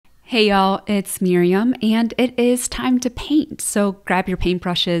Hey y'all, it's Miriam and it is time to paint. So grab your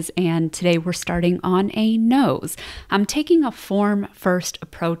paintbrushes and today we're starting on a nose. I'm taking a form first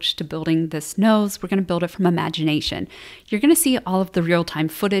approach to building this nose. We're going to build it from imagination. You're going to see all of the real-time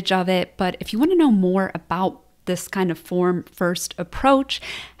footage of it, but if you want to know more about this kind of form first approach,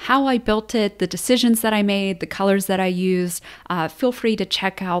 how I built it, the decisions that I made, the colors that I used, feel free to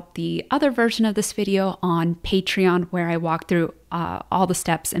check out the other version of this video on Patreon where I walk through all the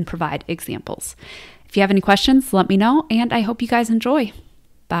steps and provide examples. If you have any questions, let me know, and I hope you guys enjoy.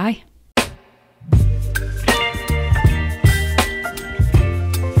 Bye.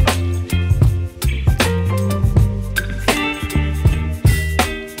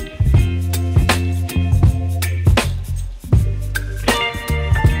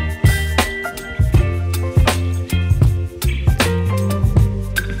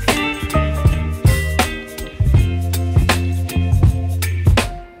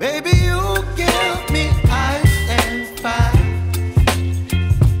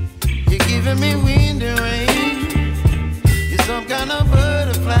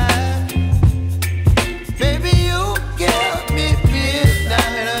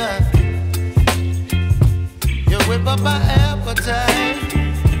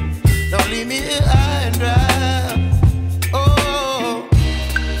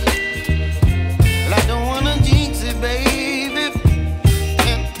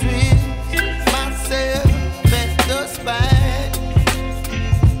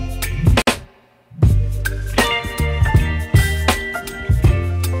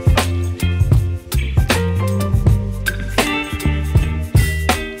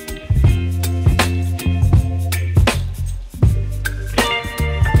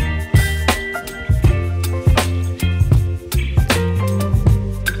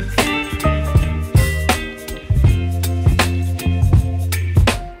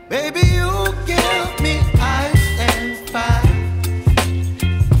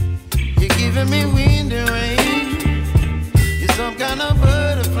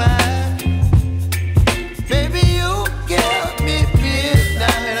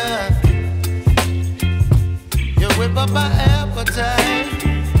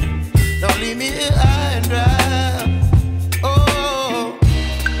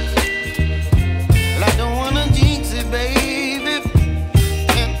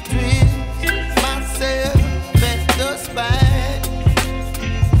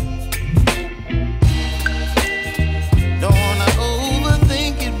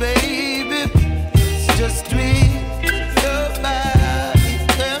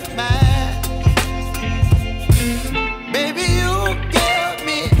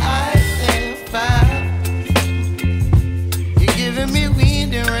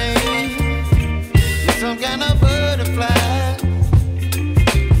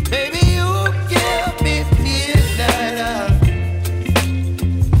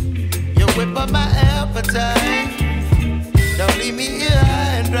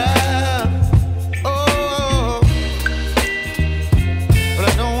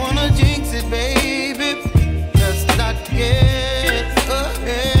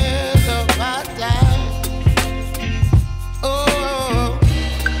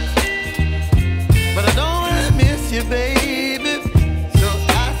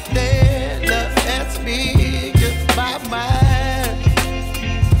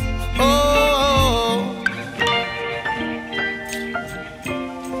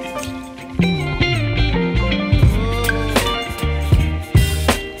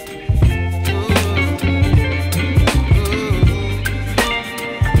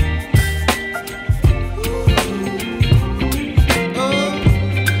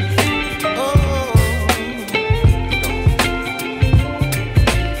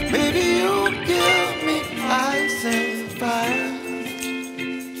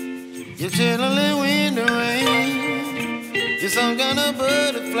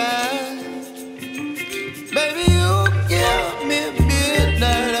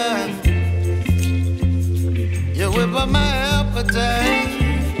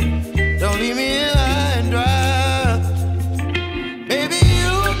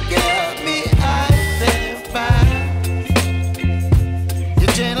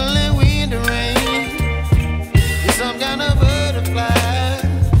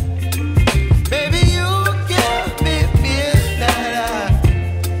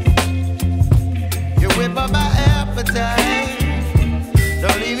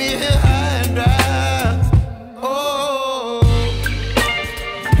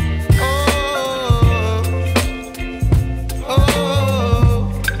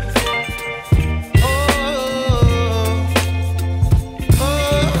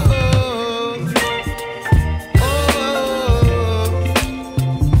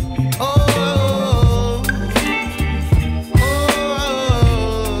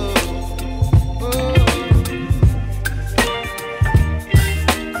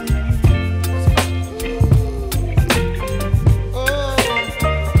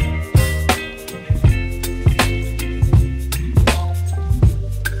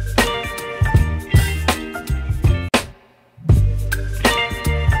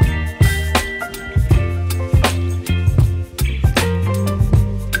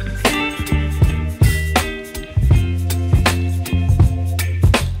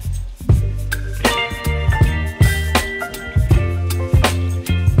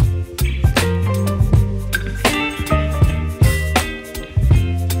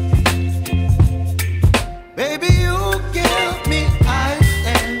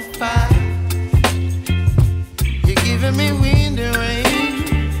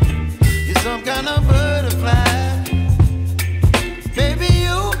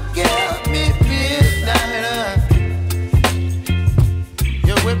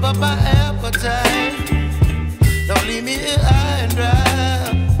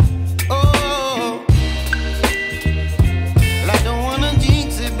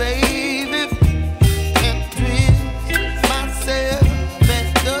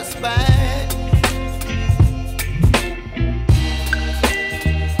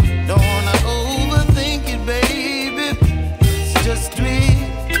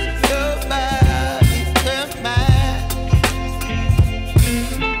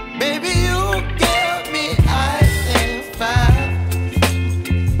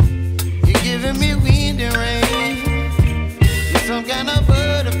 some kind of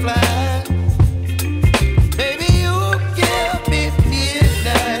butterfly. Baby, you give me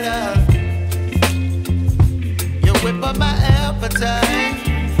midnight. You whip up my appetite.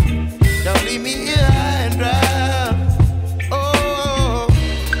 Don't leave me here high and dry. Oh,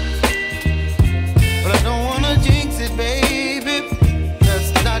 but I don't wanna jinx it, baby.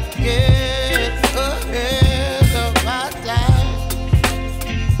 Let's not get ahead of my time.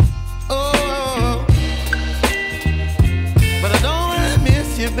 Oh, but I don't wanna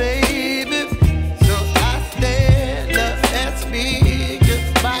miss you, baby. So I stand up and speak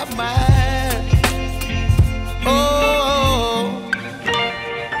just my mind. Oh.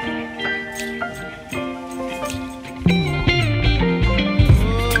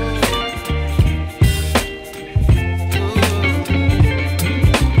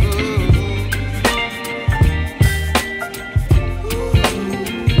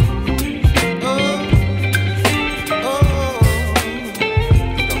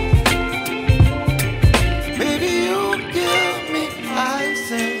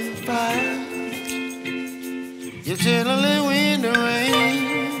 You're chilling wind and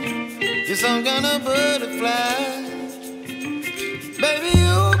rain. You're some kind of butterfly. Baby,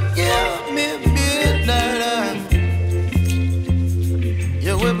 you give me midnight.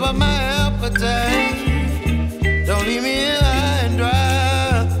 You whip up my appetite. Don't leave me here high and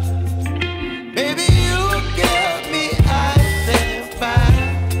dry. Baby, you give me ice and fire.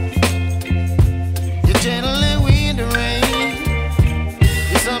 You're channeling wind and rain.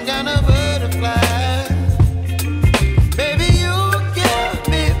 You're some kind of butterfly.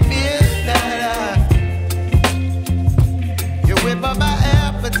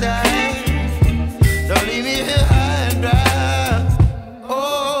 Don't leave me here high and dry.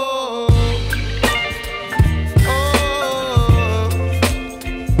 Oh, oh,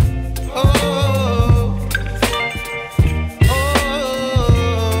 oh, oh,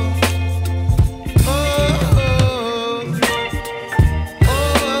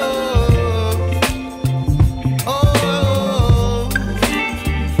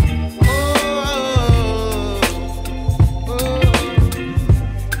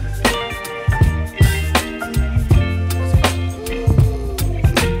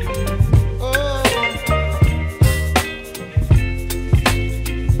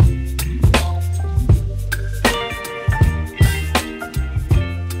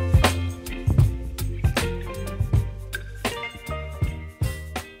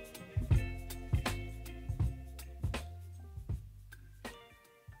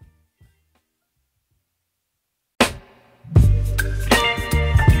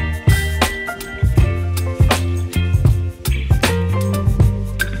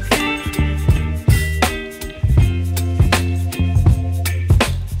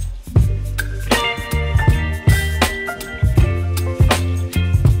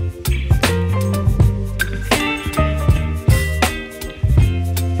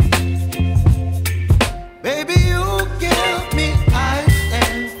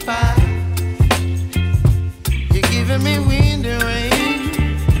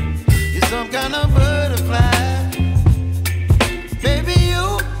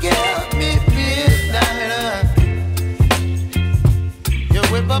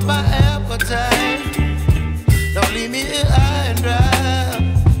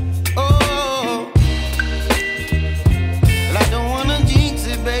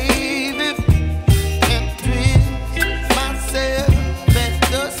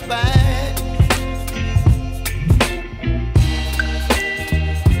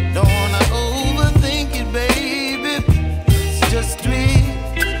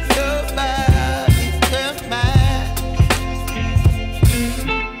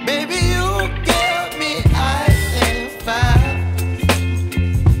 Baby, you give me ice and fire.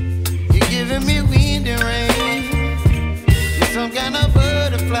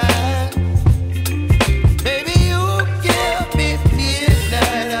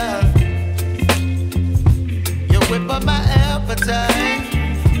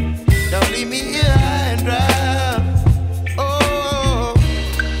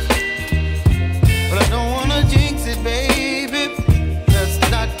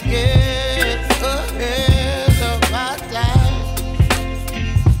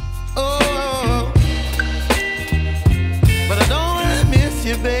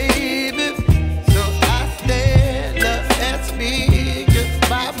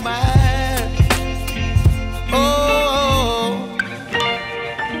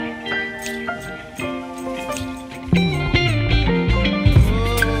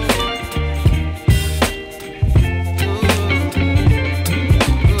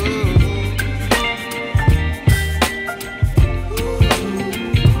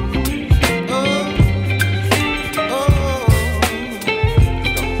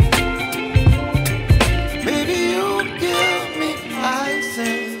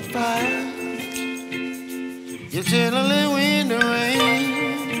 You're chilling in the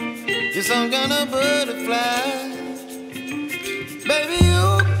rain. You're some kind of butterfly. Baby,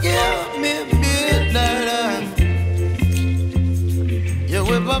 you give me midnight. You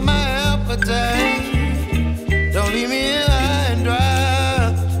whip up my appetite. Don't leave me here high and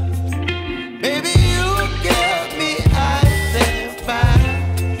dry. Baby, you give me ice and fire.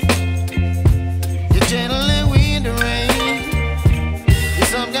 You're channeling wind and rain. You're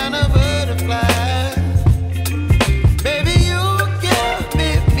some kind of butterfly. Baby, you give me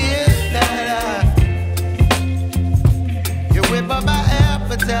midnight. You whip up my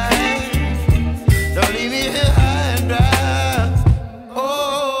appetite. Don't leave me here high and dry.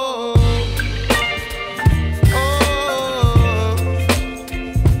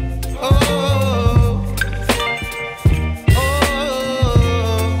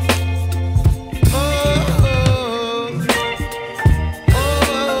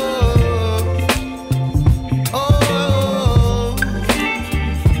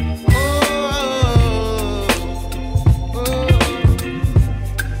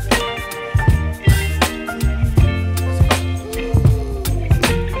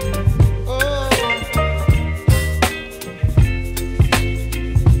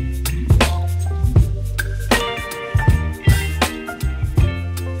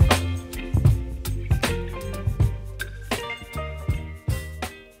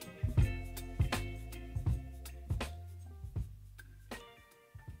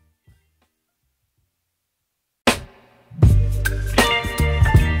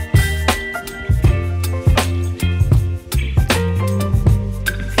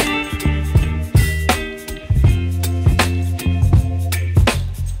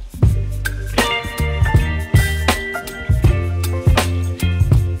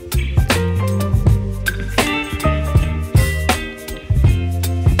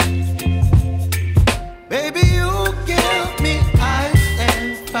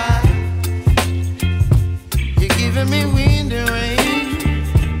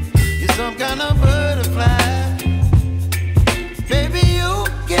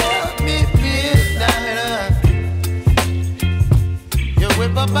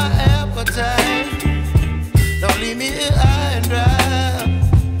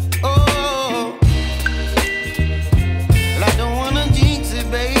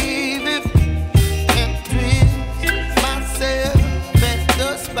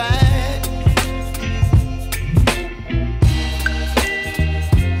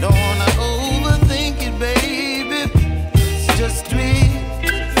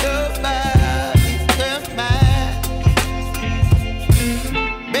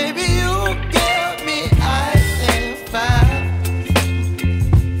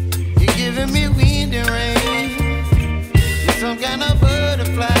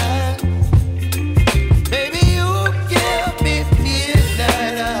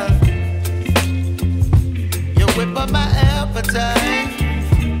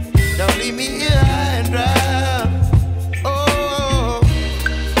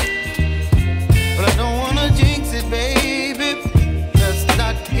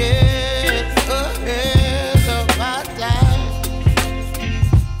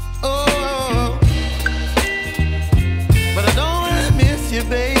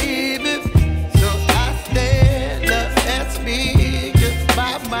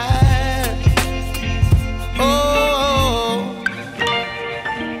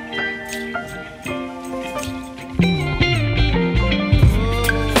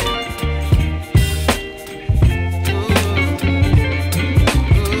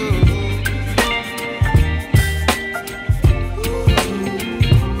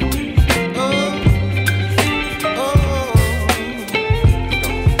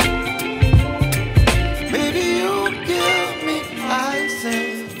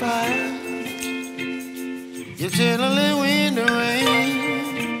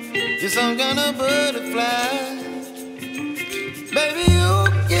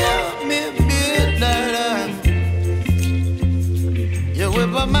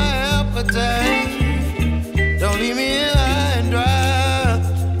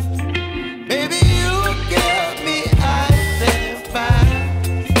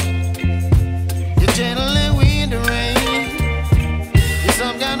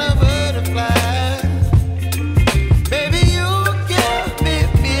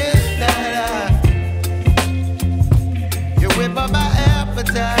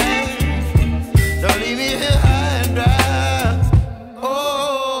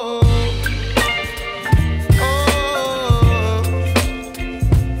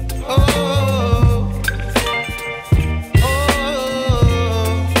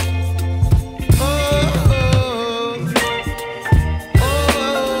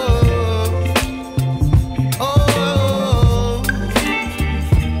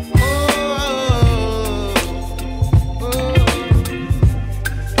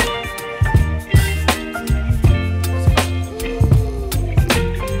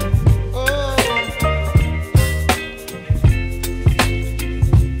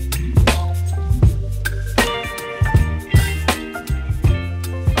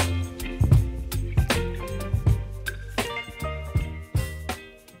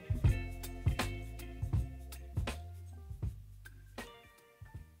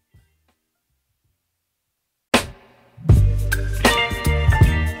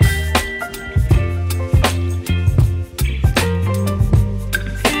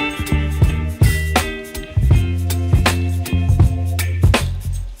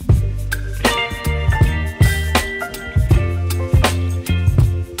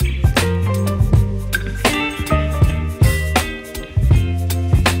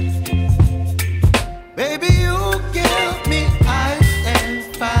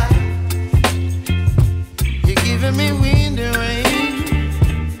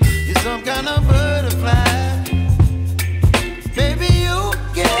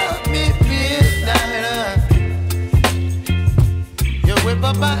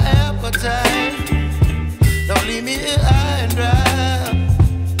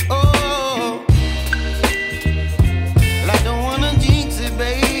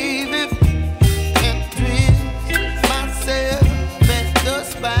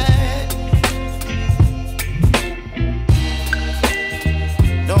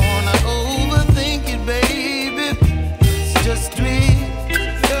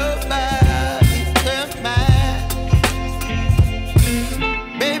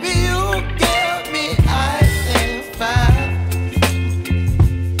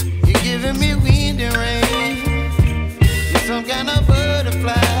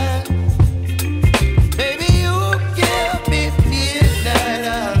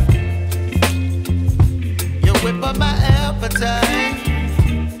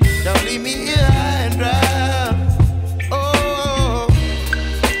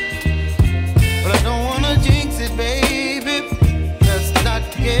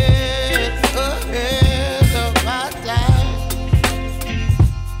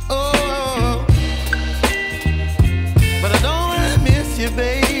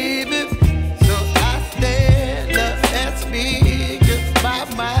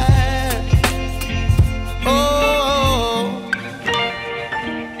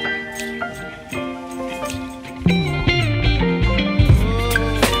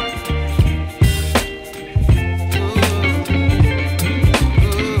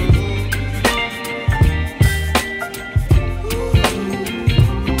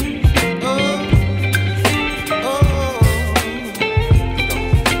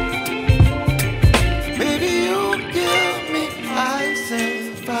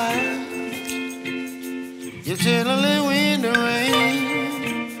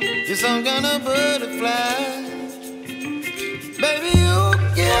 some kind of butterfly. Baby, you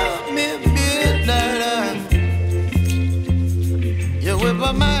give me midnight. You whip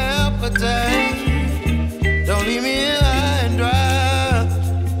up my appetite. Don't leave me